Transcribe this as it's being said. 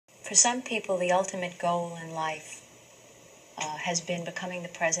For some people, the ultimate goal in life has been becoming the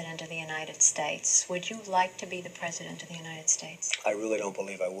President of the United States. Would you like to be the President of the United States? I really don't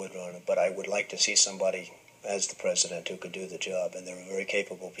believe I would, Rona, but I would like to see somebody as the President who could do the job, and there are very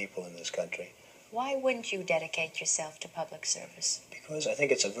capable people in this country. Why wouldn't you dedicate yourself to public service? Because I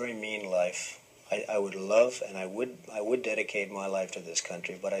think it's a very mean life. I would love and I would dedicate my life to this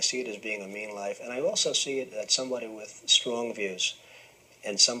country, but I see it as being a mean life, and I also see it as somebody with strong views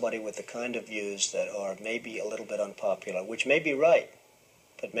and somebody with the kind of views that are maybe a little bit unpopular, which may be right,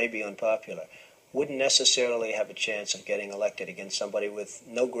 but may be unpopular, wouldn't necessarily have a chance of getting elected against somebody with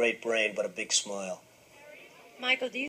no great brain but a big smile. Michael, do you